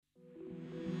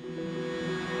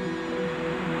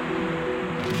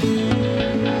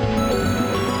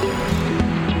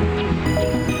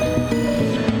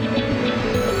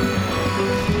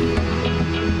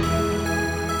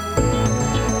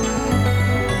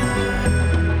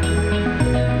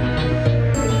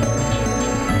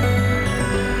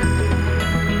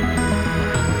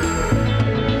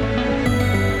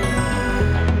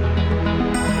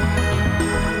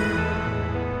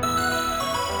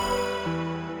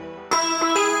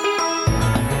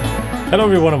Hello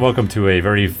everyone and welcome to a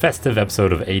very festive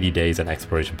episode of 80 Days in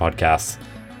Exploration Podcast.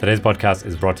 Today's podcast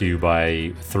is brought to you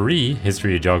by 3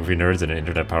 history and geography nerds in an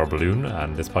internet power balloon,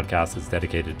 and this podcast is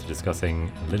dedicated to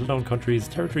discussing little known countries,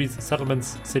 territories,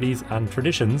 settlements, cities and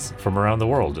traditions from around the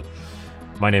world.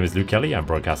 My name is Luke Kelly, I'm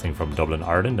broadcasting from Dublin,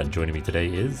 Ireland, and joining me today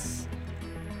is...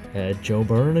 Joe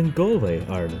Byrne in Galway,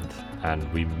 Ireland.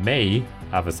 And we may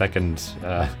have a second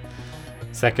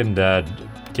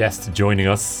guest joining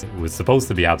us, who was supposed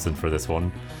to be absent for this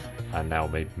one and now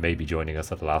may be joining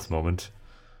us at the last moment.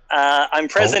 I'm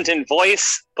present in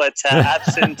voice, but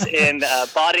absent in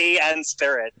body and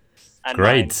spirit. And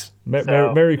great.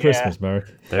 Merry Christmas, Mark.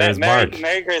 There's Mark.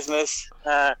 Merry Christmas.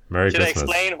 Merry should Christmas. I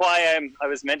explain why I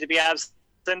was meant to be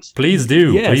absent? Please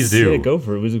do. Yes, please do. Yeah, go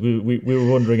for it. We were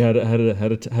wondering how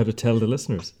to tell the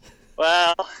listeners.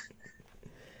 Well,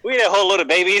 we had a whole load of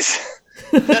babies.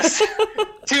 Just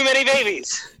too many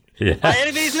babies. Yeah. By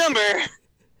anybody's number,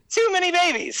 too many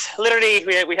babies. Literally,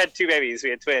 we had 2 babies.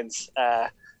 We had twins.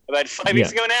 About 5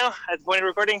 weeks ago now, at the point of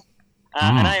recording.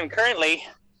 And I am currently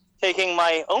taking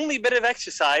my only bit of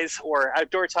exercise or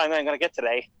outdoor time that I'm going to get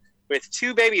today with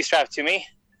 2 babies strapped to me.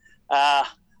 I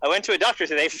went to a doctor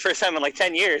today for the first time in like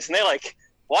 10 years, and they're like,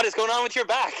 "What is going on with your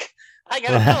back?" I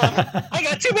got to tell them, I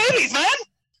got 2 babies,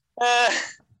 man!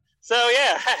 So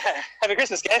yeah, happy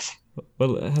Christmas, guys.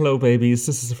 Well, hello, babies.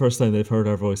 This is the first time they've heard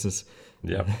our voices.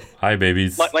 Yeah. Hi,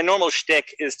 babies. My normal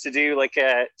shtick is to do like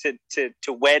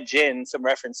to wedge in some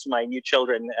reference to my new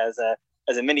children as a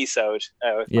mini-sode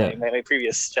with my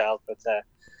previous child, but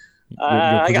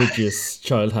your prodigious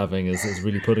child having is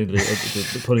really putting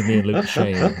me in Luke's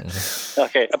shame.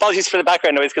 Okay, apologies for the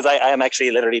background noise because I am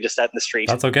actually literally just out in the street.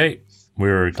 That's okay.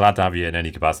 We're glad to have you in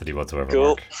any capacity whatsoever. Cool.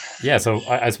 Mark. Yeah, so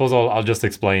I suppose I'll just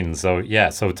explain. So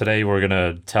today we're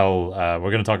gonna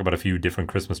talk about a few different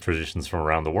Christmas traditions from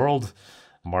around the world.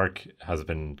 Mark has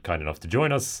been kind enough to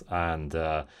join us, and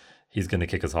he's going to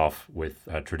kick us off with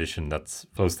a tradition that's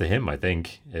close to him, I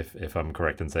think, if I'm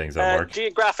correct in saying so, Mark.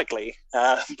 Geographically,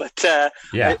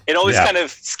 it always kind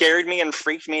of scared me and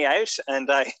freaked me out, and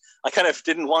I kind of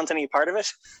didn't want any part of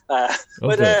it.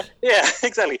 Yeah,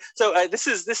 exactly. So this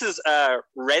is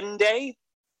Wren Day,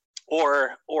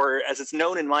 or as it's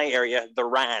known in my area, the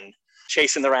Ran,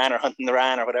 chasing the Ran or hunting the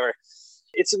Ran or whatever.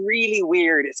 It's really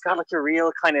weird. It's got like a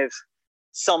real kind of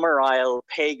Summer Isle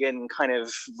pagan kind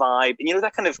of vibe, and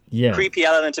that kind of creepy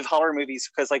element of horror movies,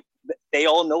 because like they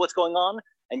all know what's going on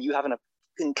and you haven't a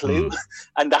fucking clue.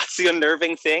 And that's the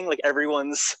unnerving thing. Like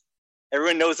everyone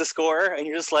knows the score, and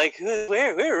you're just like,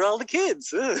 where are all the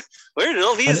kids? Where did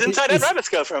all these inside out rabbits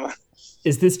go from?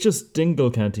 Is this just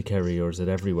Dingle, County Kerry, or is it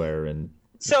everywhere? And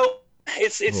so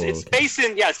it's based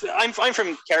in I'm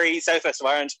from Kerry, southwest of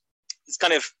Ireland. It's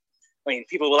kind of,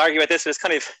 people will argue about this, but it's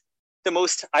kind of the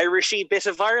most Irishy bit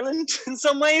of Ireland in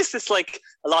some ways. It's like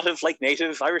a lot of like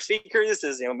native Irish speakers.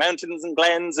 There's mountains and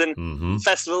glens and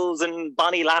festivals and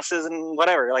bonny lasses and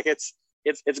whatever. Like it's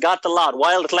got the lot,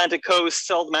 wild Atlantic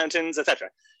coast, all the mountains, etc.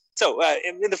 So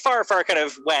in the far kind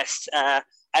of west,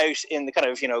 out in the kind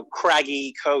of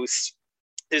craggy coast,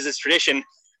 there's this tradition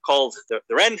called the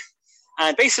Wren,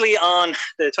 and basically on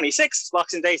the 26th,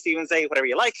 Boxing Day, Stephen's Day, whatever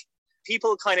you like,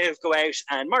 people kind of go out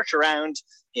and march around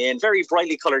in very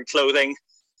brightly colored clothing.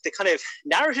 The kind of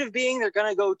narrative being they're going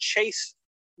to go chase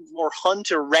or hunt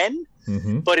a wren,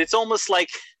 but it's almost like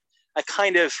a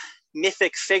kind of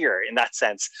mythic figure in that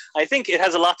sense. I think it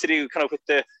has a lot to do kind of with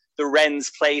the wren's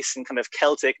place in kind of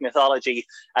Celtic mythology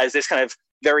as this kind of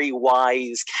very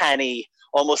wise, canny,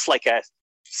 almost like a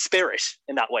spirit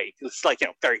in that way. It's like,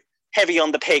 very heavy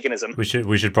on the paganism. We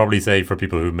should probably say, for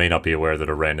people who may not be aware, that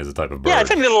a wren is a type of bird. Yeah,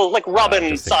 it's a little like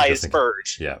robin-sized bird.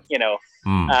 Yeah.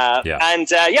 And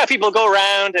people go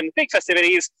around and big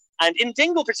festivities. And in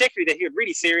Dingle particularly, they take it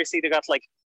really seriously. They've got like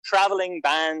traveling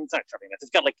bands. It's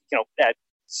got like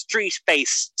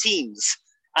street-based teams,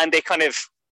 and they kind of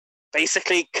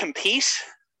basically compete.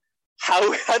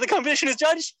 How the competition is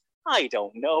judged, I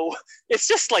don't know. It's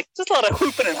just a lot of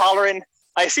whooping and hollering.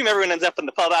 I assume everyone ends up in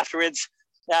the pub afterwards.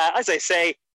 As I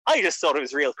say, I just thought it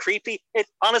was real creepy. It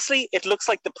honestly, it looks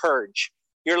like The Purge.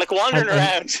 You're like wandering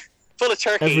around full of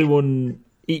turkey. Everyone,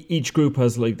 each group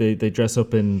has like they dress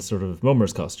up in sort of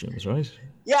mummers costumes, right?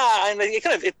 Yeah, and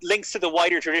it links to the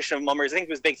wider tradition of mummers. I think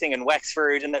it was a big thing in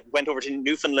Wexford, and it went over to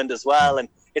Newfoundland as well. And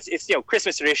it's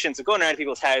Christmas traditions of going around to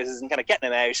people's houses and kind of getting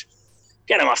them out,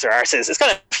 getting them off their arses. It's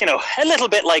kind of a little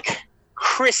bit like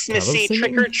Christmassy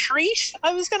trick or treat.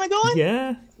 I was gonna go on.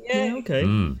 Yeah.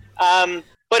 Okay.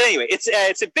 But anyway, it's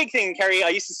a big thing in Kerry. I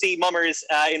used to see mummers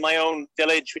in my own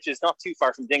village, which is not too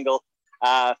far from Dingle.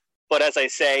 But as I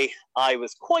say, I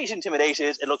was quite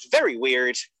intimidated. It looked very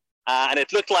weird. And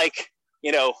it looked like,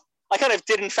 I kind of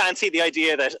didn't fancy the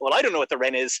idea that, well, I don't know what the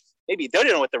wren is. Maybe they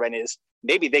don't know what the wren is.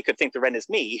 Maybe they could think the wren is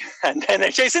me, and then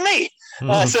they're chasing me. So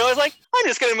I was like, I'm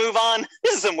just going to move on.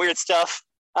 This is some weird stuff.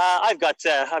 I've got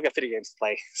video games to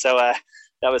play. So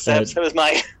that was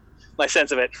my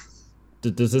sense of it.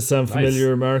 Does this sound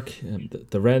familiar, Mark?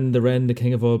 The wren, the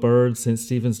king of all birds, St.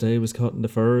 Stephen's Day was caught in the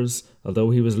furs. Although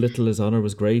he was little, his honour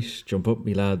was great. Jump up,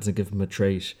 me lads, and give him a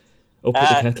trait. Up with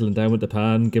the kettle and down with the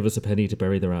pan. Give us a penny to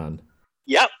bury the ran.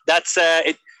 Yeah, that's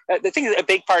it. The thing is, a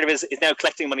big part of it is now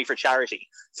collecting money for charity.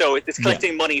 So it's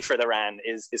collecting money for the ran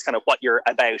is kind of what you're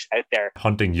about out there.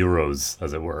 Hunting euros,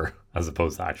 as it were, as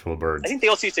opposed to actual birds. I think they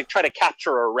also used to try to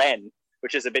capture a wren,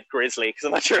 which is a bit grisly because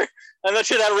I'm not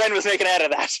sure that wren was making out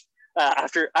of that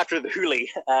after the hoolie.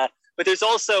 But there's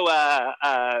also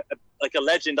like a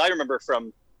legend I remember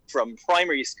from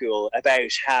primary school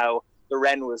about how the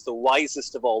wren was the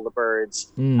wisest of all the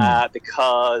birds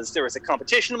because there was a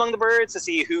competition among the birds to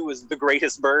see who was the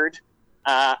greatest bird.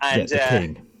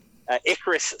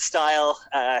 Icarus style,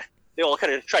 they all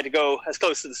kind of tried to go as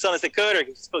close to the sun as they could, or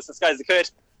as close to the sky as they could.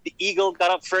 The eagle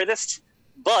got up furthest,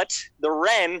 but the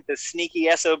wren, the sneaky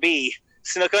SOB,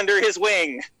 snuck under his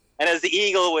wing. And as the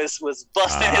eagle was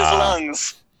busting his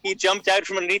lungs, he jumped out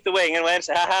from underneath the wing and went,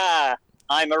 "Ha,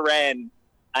 I'm a wren,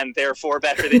 and therefore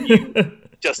better than you."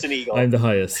 Just an eagle. I'm the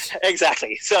highest.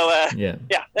 Exactly. So yeah.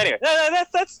 Anyway,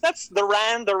 that's the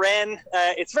wren. The wren.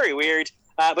 It's very weird,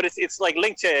 but it's like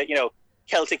linked to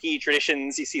Celtic-y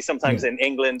traditions. You see sometimes in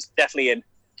England, definitely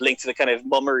linked to the kind of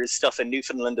mummers stuff in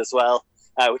Newfoundland as well,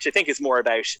 which I think is more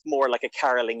like a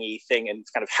caroling-y thing and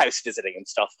kind of house visiting and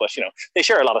stuff. But they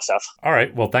share a lot of stuff. All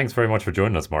right. Well, thanks very much for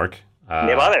joining us, Mark.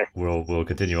 No bother. We'll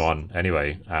continue on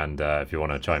anyway, and if you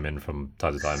want to chime in from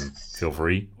time to time, feel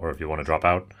free. Or if you want to drop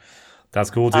out, that's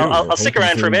cool too. I'll stick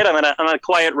around for a bit. I'm on a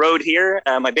quiet road here.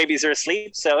 My babies are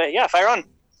asleep, so fire on.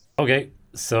 Okay,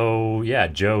 so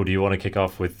Joe, do you want to kick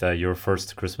off with your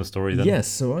first Christmas story then? Yes.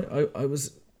 So I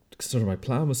was sort of, my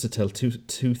plan was to tell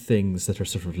two things that are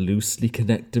sort of loosely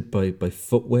connected by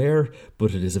footwear,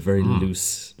 but it is a very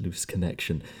loose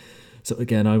connection. So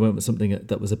again, I went with something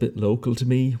that was a bit local to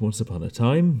me once upon a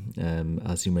time.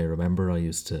 As you may remember, I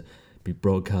used to be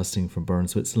broadcasting from Bern,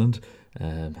 Switzerland.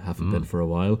 Haven't been for a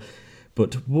while.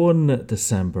 But one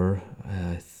December,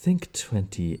 I think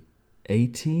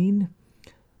 2018,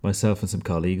 myself and some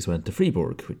colleagues went to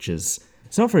Fribourg, which it's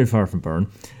not very far from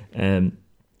Bern.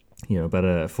 About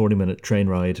a 40-minute train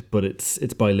ride, but it's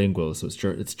bilingual, so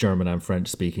it's German and French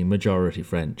speaking, majority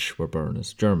French, where Bern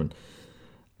is German.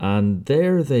 And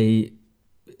there it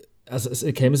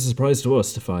came as a surprise to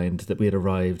us to find that we had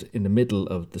arrived in the middle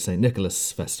of the St.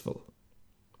 Nicholas festival.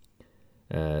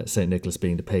 St. Nicholas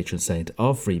being the patron saint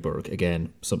of Fribourg,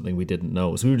 again, something we didn't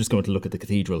know. So we were just going to look at the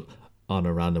cathedral on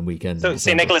a random weekend. So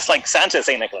St. Nicholas, like Santa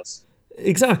St. Nicholas?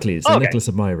 Exactly. St. Nicholas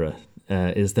of Myra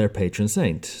is their patron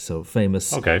saint. So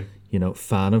famous,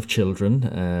 fan of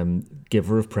children,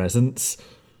 giver of presents,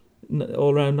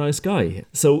 all-round nice guy.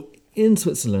 So in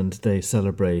Switzerland, they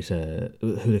celebrate who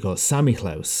they call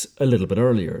Samichlaus a little bit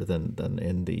earlier than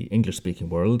in the English-speaking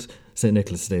world. St.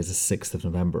 Nicholas Day is the 6th of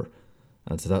November.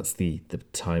 And so that's the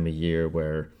time of year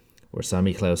where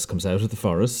Samichlaus comes out of the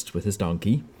forest with his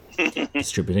donkey,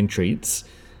 distributing treats,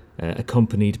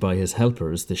 accompanied by his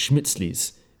helpers, the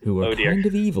Schmitzlis, who are kind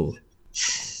of evil.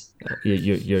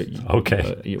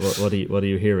 Okay. What are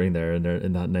you hearing there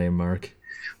in that name, Mark?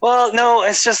 Well, no,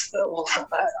 it's just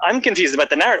I'm confused about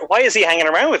the narrative. Why is he hanging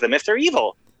around with them if they're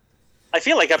evil? I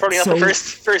feel like I'm probably not the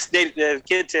first kid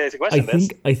to question this.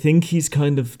 I think he's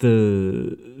kind of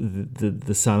the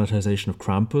sanitization of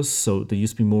Krampus. So there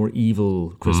used to be more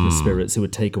evil Christmas spirits who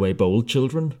would take away bold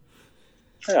children.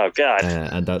 Oh God!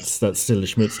 And that's still the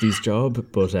Schmitzli's job.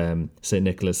 But Saint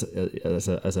Nicholas,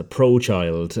 as a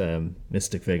pro-child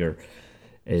mystic figure,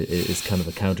 is kind of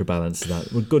a counterbalance to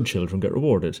that. Well, good children get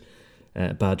rewarded.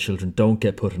 Bad children don't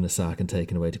get put in a sack and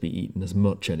taken away to be eaten as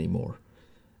much anymore.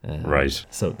 Right.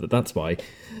 So that's why.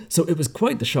 So it was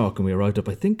quite the shock when we arrived up.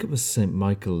 I think it was St.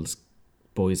 Michael's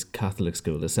Boys Catholic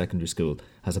School, a secondary school,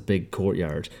 has a big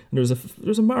courtyard. And there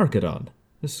was a market on.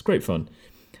 This is great fun.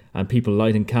 And people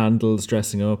lighting candles,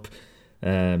 dressing up.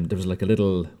 There was like a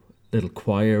little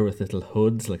choir with little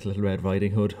hoods, like Little Red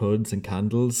Riding Hood hoods and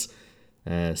candles,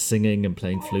 singing and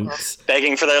playing flutes.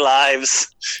 Begging for their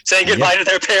lives, saying goodbye to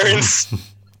their parents.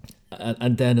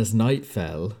 And then as night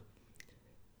fell,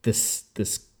 this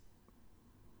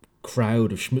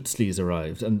crowd of Schmutzlis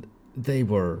arrived, and they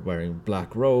were wearing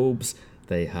black robes.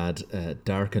 They had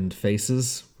darkened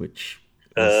faces, which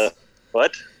was,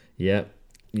 what? Yeah.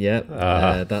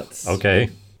 That's okay.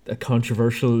 A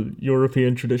controversial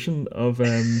European tradition of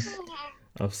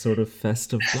of sort of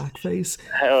festive blackface.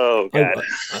 Oh God!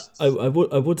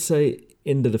 I would say,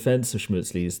 in the defense of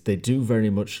Schmutzlies, they do very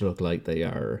much look like they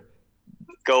are.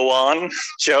 Go on,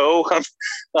 Joe.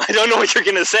 I don't know what you're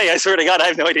going to say. I swear to God, I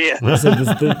have no idea. So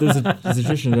there's a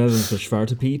tradition in the Netherlands for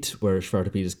Zwarte Piet, where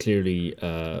Zwarte Piet is clearly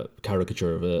a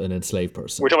caricature of an enslaved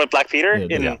person. We're talking about Black Peter in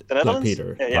the Netherlands? Black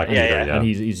Peter. Yeah. And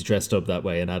he's dressed up that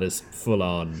way, and that is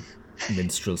full-on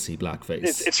minstrelsy blackface.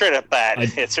 It's straight up bad.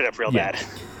 It's straight up real bad.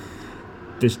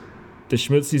 The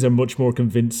Schmutzlies are much more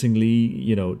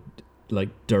convincingly, like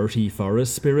dirty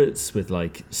forest spirits with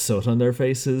like soot on their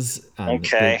faces and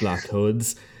big black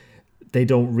hoods. They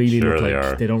don't really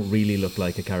look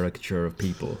like a caricature of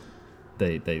people.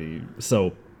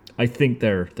 So I think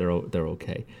they're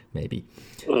okay, maybe.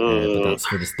 But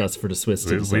that's for the Swiss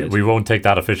to decide. We won't take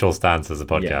that official stance as a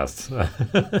podcast.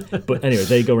 Yeah. But anyway,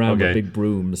 they go around with big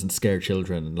brooms and scare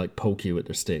children and like poke you with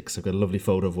their sticks. I've got a lovely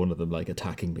photo of one of them like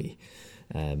attacking me.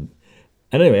 And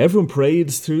anyway, everyone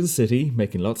parades through the city,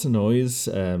 making lots of noise.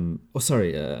 And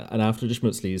after the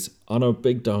Schmutzlies, on a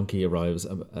big donkey arrives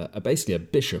basically a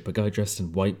bishop, a guy dressed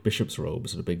in white bishop's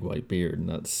robes with a big white beard, and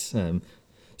that's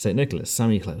St. Nicholas,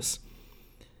 Sammy Klaus.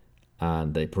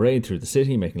 And they parade through the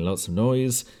city, making lots of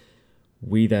noise.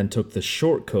 We then took the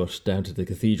shortcut down to the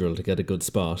cathedral to get a good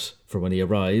spot for when he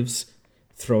arrives,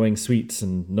 throwing sweets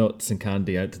and nuts and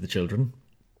candy out to the children.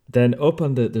 Then up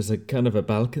on there's a kind of a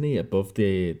balcony above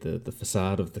the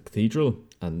facade of the cathedral,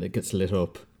 and it gets lit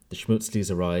up. The Schmutzlies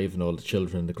arrive, and all the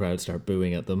children in the crowd start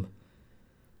booing at them.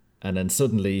 And then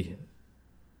suddenly,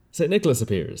 St. Nicholas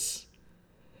appears.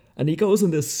 And he goes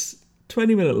in this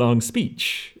 20-minute long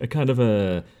speech, a kind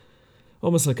of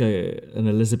almost like an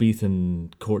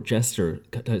Elizabethan court jester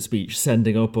type speech,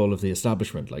 sending up all of the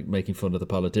establishment, like making fun of the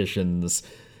politicians,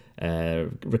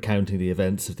 recounting the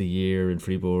events of the year in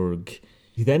Fribourg.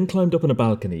 He then climbed up on a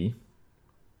balcony,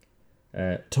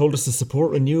 told us to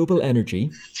support renewable energy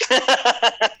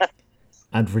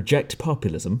and reject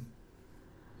populism.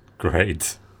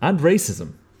 Great. And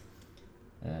racism.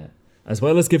 As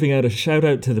well as giving out a shout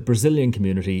out to the Brazilian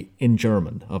community in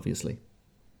German, obviously.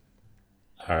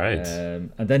 All right.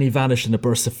 And then he vanished in a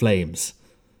burst of flames.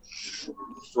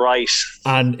 Right.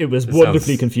 And it was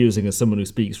wonderfully confusing as someone who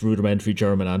speaks rudimentary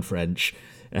German and French.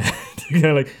 Kind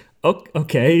of like,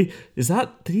 okay, did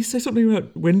he say something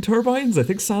about wind turbines? I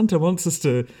think Santa wants us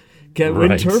to get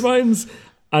wind turbines,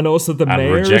 and also the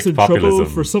mayor's in trouble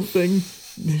for something.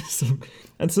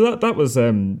 So that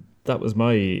was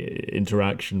my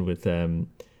interaction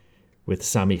with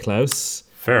Sammy Klaus.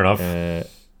 Fair enough.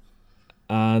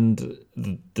 And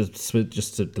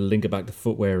just to link it back to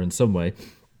footwear in some way,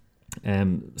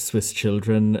 Swiss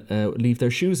children leave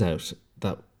their shoes out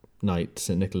that night,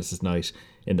 St. Nicholas's night,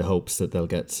 in the hopes that they'll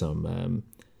get some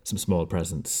small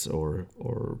presents or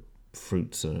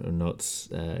fruits or nuts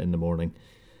in the morning,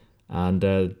 and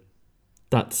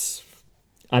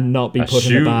not be put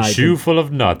in a bag. Shoe full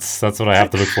of nuts. That's what I have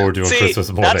to look forward to on Christmas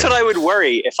morning. That's what I would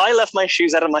worry if I left my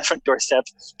shoes out on my front doorstep.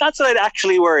 That's what I'd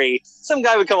actually worry. Some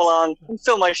guy would come along and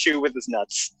fill my shoe with his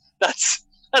nuts. That's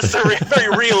the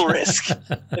very real risk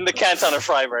in the canton of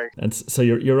Freiburg. And so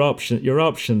your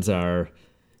options are,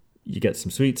 you get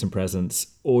some sweets and presents,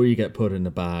 or you get put in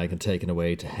a bag and taken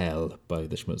away to hell by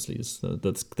the Schmutzlies. So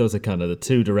those are kind of the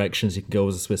two directions you can go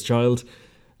as a Swiss child.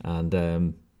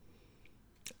 And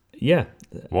yeah.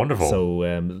 Wonderful. So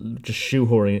just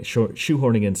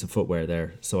shoehorning in some footwear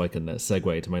there so I can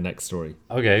segue to my next story.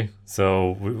 Okay.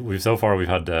 So we've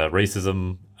had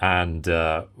racism and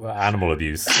animal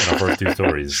abuse in our first two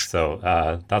stories.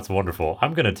 So that's wonderful.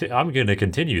 I'm gonna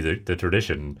continue the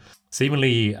tradition.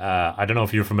 Seemingly, I don't know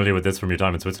if you're familiar with this from your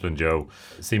time in Switzerland, Joe.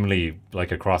 Seemingly,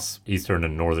 like across Eastern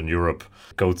and Northern Europe,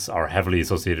 goats are heavily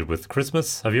associated with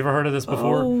Christmas. Have you ever heard of this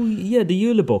before? Oh, yeah, the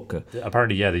Julebocke.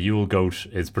 Apparently, yeah, the Yule goat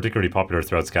is particularly popular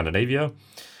throughout Scandinavia,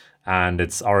 and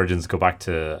its origins go back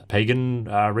to pagan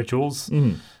rituals.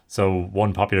 Mm. So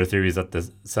one popular theory is that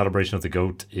the celebration of the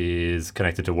goat is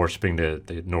connected to worshipping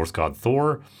the Norse god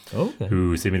Thor,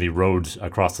 who seemingly rode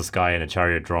across the sky in a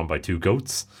chariot drawn by two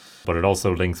goats. But it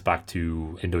also links back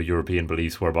to Indo-European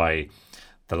beliefs whereby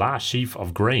the last sheaf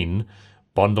of grain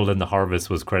bundled in the harvest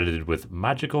was credited with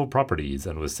magical properties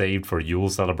and was saved for Yule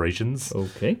celebrations,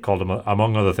 called,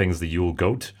 among other things, the Yule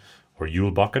goat or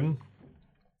Julebocken.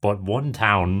 But one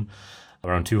town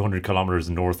around 200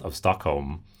 kilometers north of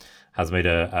Stockholm has made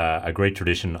a great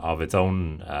tradition of its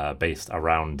own based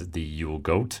around the Yule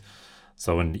goat.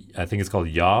 So I think it's called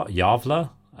Gävle,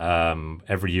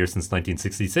 every year since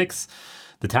 1966.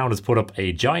 The town has put up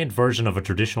a giant version of a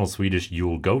traditional Swedish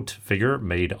Yule goat figure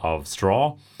made of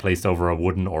straw, placed over a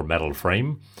wooden or metal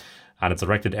frame. and it's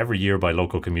erected every year by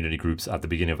local community groups at the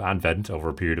beginning of Advent over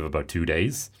a period of about 2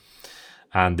 days.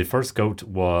 And the first goat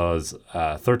was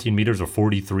 13 meters or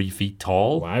 43 feet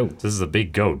tall. Wow. This is a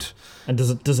big goat. And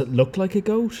does it look like a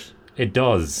goat? It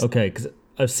does. Okay, because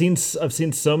I've seen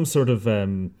some sort of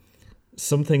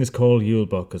some things called Yule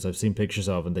buckers I've seen pictures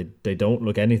of, and they don't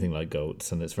look anything like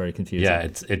goats, and it's very confusing. Yeah,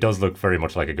 it does look very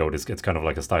much like a goat. It's kind of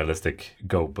like a stylistic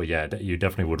goat, but yeah, you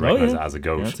definitely would recognize it as a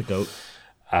goat. Yeah, it's a goat.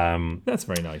 That's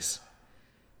very nice.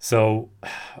 So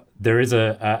there is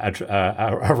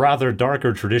a rather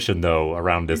darker tradition though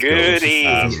around this goat.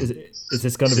 Is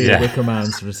this going to be a Wicker Man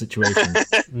sort of situation?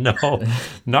 No,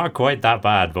 not quite that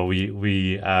bad, but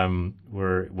we're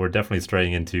definitely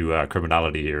straying into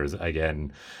criminality here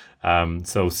again.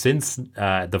 So since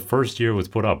the first year was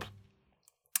put up,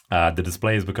 the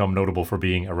display has become notable for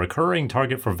being a recurring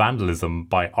target for vandalism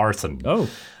by arson. Oh,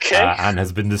 okay. And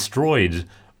has been destroyed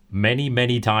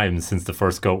many times since the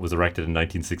first goat was erected in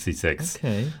 1966.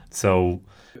 Okay. So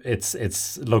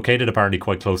it's located apparently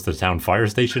quite close to the town fire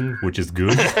station, which is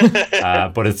good.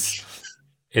 But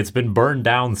it's been burned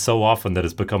down so often that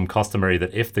it's become customary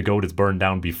that if the goat is burned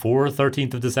down before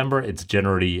 13th of December, it's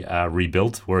generally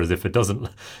rebuilt. Whereas if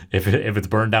it's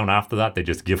burned down after that, they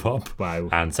just give up. Wow.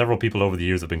 And several people over the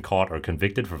years have been caught or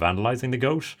convicted for vandalizing the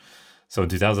goat. So in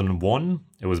 2001,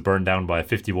 it was burned down by a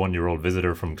 51-year-old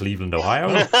visitor from Cleveland,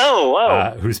 Ohio. Oh,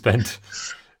 wow. Who spent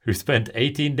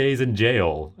 18 days in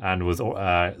jail and was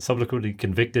subsequently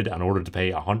convicted and ordered to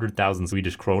pay 100,000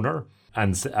 Swedish kroner,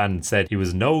 and said he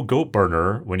was no goat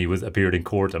burner when he appeared in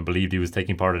court and believed he was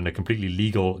taking part in a completely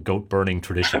legal goat burning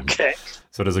tradition. Okay.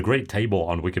 So there's a great table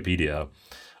on Wikipedia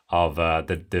of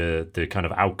the kind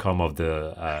of outcome of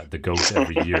the goat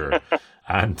every year,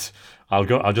 and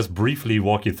I'll just briefly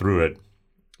walk you through it.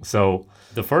 So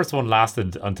the first one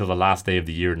lasted until the last day of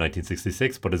the year in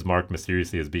 1966, but is marked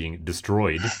mysteriously as being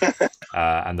destroyed.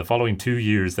 And the following 2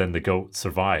 years, then the goat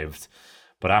survived.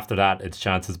 But after that, its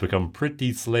chances become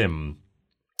pretty slim.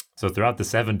 So throughout the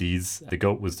 70s, the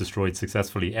goat was destroyed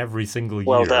successfully every single year.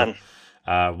 Well done.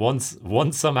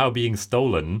 Once somehow being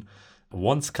stolen,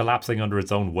 once collapsing under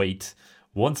its own weight,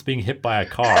 once being hit by a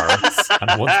car,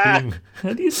 and once being...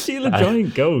 How do you steal a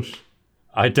giant goat?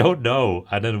 I don't know.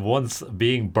 And then once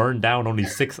being burned down only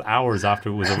 6 hours after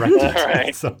it was erected. All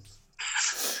right. So,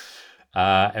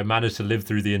 it managed to live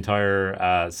through the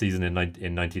entire season in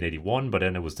 1981, but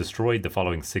then it was destroyed the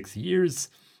following 6 years.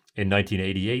 In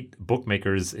 1988,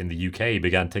 bookmakers in the UK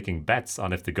began taking bets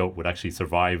on if the goat would actually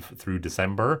survive through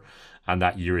December, and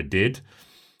that year it did.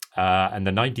 And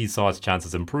the 90s saw its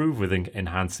chances improve with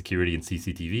enhanced security and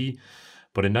CCTV.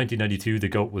 But in 1992, the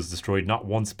goat was destroyed not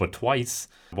once but twice.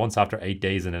 Once after 8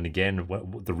 days, and then again,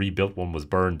 the rebuilt one was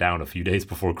burned down a few days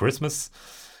before Christmas.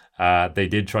 They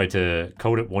did try to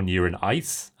coat it 1 year in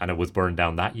ice, and it was burned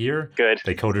down that year. Good.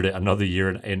 They coated it another year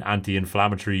in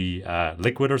anti-inflammatory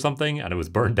liquid or something, and it was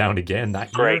burned down again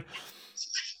that year.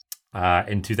 Great.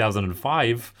 In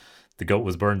 2005, the goat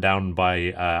was burned down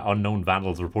by unknown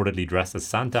vandals reportedly dressed as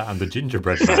Santa and the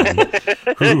Gingerbread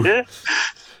Man,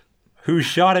 who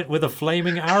shot it with a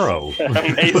flaming arrow.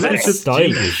 Amazing. That's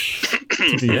stylish,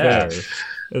 to be fair.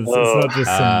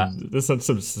 It's not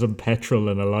just some petrol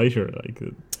and a lighter.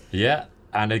 Yeah,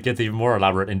 and it gets even more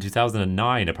elaborate. In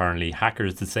 2009, apparently,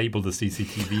 hackers disabled the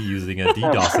CCTV using a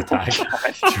DDoS attack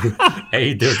to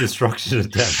aid their destruction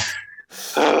attempt.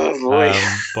 Oh, boy.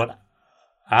 But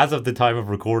as of the time of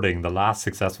recording, the last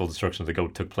successful destruction of the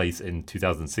goat took place in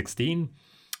 2016.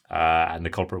 And the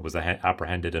culprit was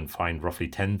apprehended and fined roughly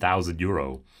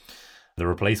 €10,000. The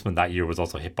replacement that year was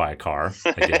also hit by a car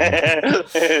again.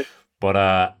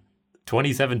 But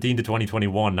 2017 to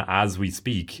 2021, as we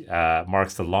speak,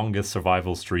 marks the longest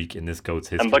survival streak in this goat's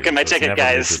history. I'm booking my ticket,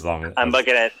 guys. I'm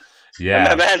booking it. Yeah.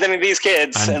 I'm abandoning these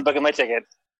kids and booking my ticket.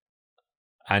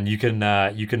 And you can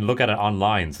look at it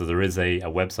online. So there is a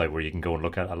website where you can go and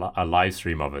look at a live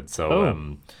stream of it.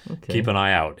 So keep an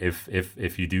eye out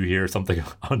if you do hear something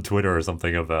on Twitter or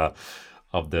something of the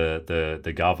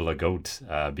Gavla goat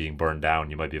being burned down.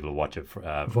 You might be able to watch it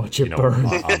burn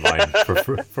online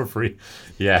for free.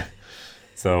 Yeah.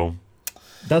 So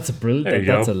that's a brilliant.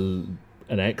 That's an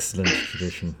excellent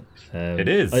tradition. It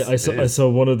is. I saw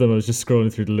one of them. I was just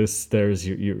scrolling through the list. There's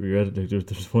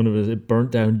there's one of it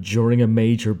burnt down during a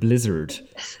major blizzard.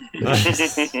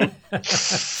 Yeah,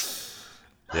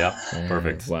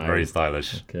 perfect. Wow. Very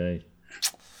stylish. Okay.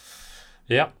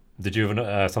 Yeah. Did you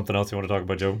have something else you want to talk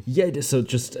about, Joe? Yeah. So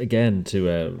just again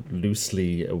to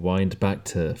loosely wind back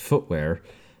to footwear.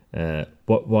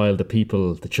 While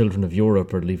the children of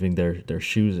Europe are leaving their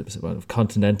shoes, of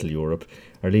continental Europe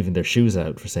are leaving their shoes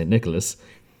out for St. Nicholas.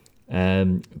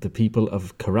 The people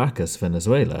of Caracas,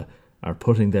 Venezuela, are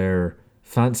putting their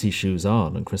fancy shoes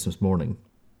on Christmas morning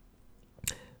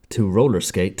to roller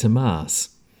skate to Mass.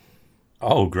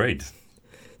 Oh, great.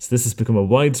 So this has become a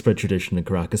widespread tradition in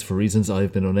Caracas for reasons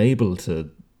I've been unable to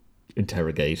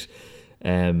interrogate.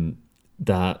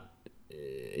 That,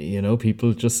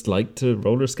 people just like to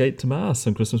roller skate to Mass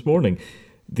on Christmas morning.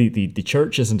 The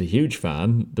church isn't a huge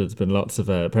fan. There's been lots of...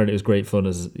 apparently it was great fun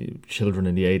as children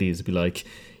in the 80s. It'd be like,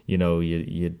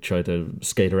 you'd try to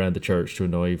skate around the church to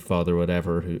annoy father or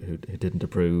whatever who didn't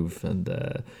approve.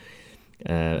 And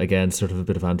again, sort of a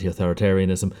bit of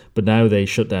anti-authoritarianism. But now they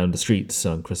shut down the streets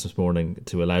on Christmas morning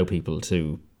to allow people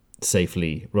to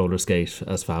safely roller skate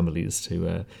as families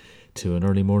to an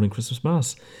early morning Christmas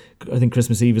Mass. I think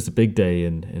Christmas Eve is a big day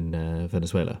in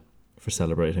Venezuela for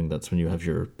celebrating. That's when you have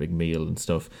your big meal and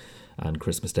stuff. And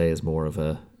Christmas Day is more of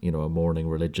a morning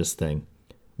religious thing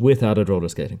with added roller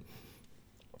skating.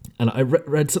 And I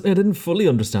read something I didn't fully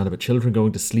understand about children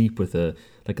going to sleep with a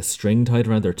string tied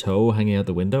around their toe hanging out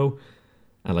the window.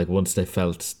 And once they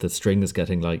felt the string is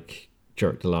getting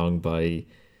jerked along by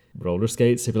roller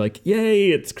skates, they'd be like,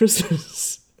 "Yay, it's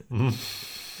Christmas."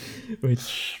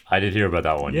 Which I did hear about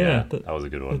that one. Yeah, that was a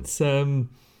good one.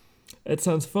 It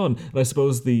sounds fun. And I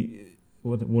suppose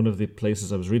one of the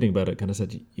places I was reading about it kind of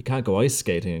said you can't go ice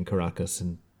skating in Caracas,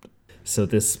 and so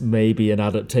this may be an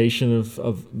adaptation of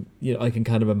I can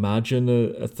kind of imagine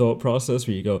a thought process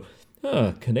where you go,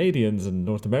 Canadians and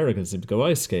North Americans seem to go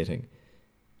ice skating.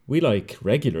 We like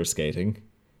regular skating.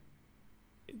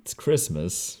 It's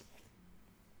Christmas.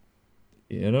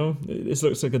 This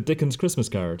looks like a Dickens Christmas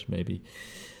card, maybe.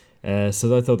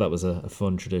 So I thought that was a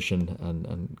fun tradition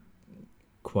and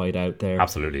quite out there.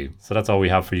 Absolutely. So that's all we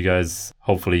have for you guys.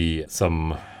 Hopefully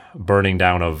some burning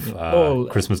down of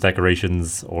Christmas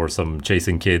decorations or some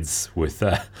chasing kids with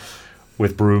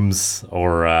brooms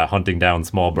or hunting down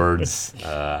small birds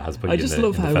has put you in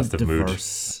the festive mood.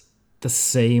 The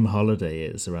same holiday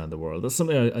is around the world. That's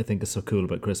something I think is so cool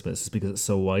about Christmas, is because it's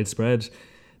so widespread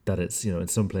that it's, in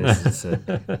some places it's a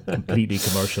completely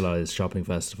commercialized shopping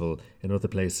festival. In other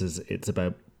places it's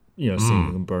about,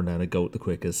 seeing them burn down a goat the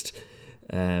quickest.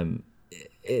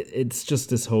 It's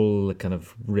just this whole kind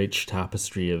of rich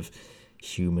tapestry of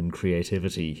human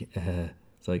creativity.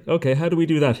 It's like, okay, how do we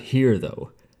do that here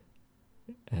though?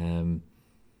 And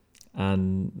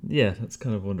yeah, that's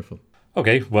kind of wonderful.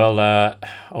 Okay, well,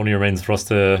 only remains for us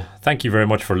to thank you very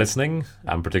much for listening,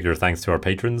 and particular thanks to our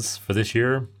patrons for this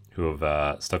year who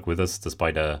have stuck with us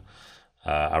despite a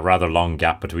rather long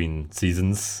gap between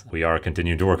seasons. We are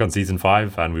continuing to work on season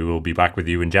 5, and we will be back with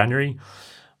you in January.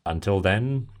 Until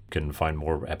then, you can find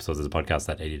more episodes of the podcast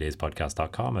at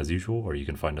 80dayspodcast.com as usual, or you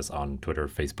can find us on Twitter,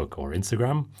 Facebook, or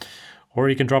Instagram. Or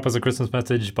you can drop us a Christmas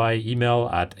message by email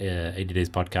at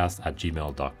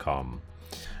 80dayspodcast@gmail.com.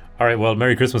 All right, well,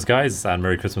 Merry Christmas, guys, and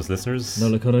Merry Christmas, listeners.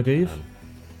 Nola Conagh.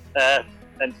 And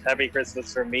Happy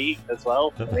Christmas from me as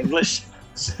well, in English.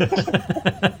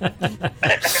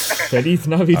 Feliz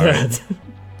Navidad. Right.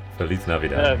 Feliz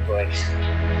Navidad. Oh, boy.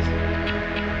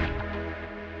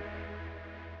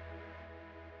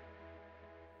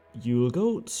 Yule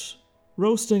goats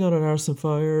roasting on an arson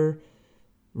fire,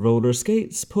 roller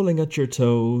skates pulling at your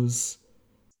toes,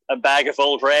 A bag of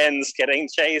old wrens getting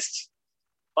chased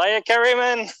by a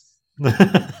curryman.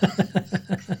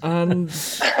 and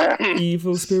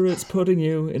evil spirits putting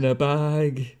you in a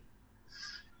bag.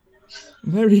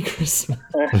 Merry Christmas.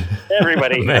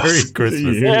 Everybody. Merry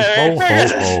Christmas. Yeah. Ho, ho,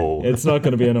 ho. It's not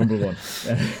going to be a number one.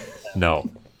 No.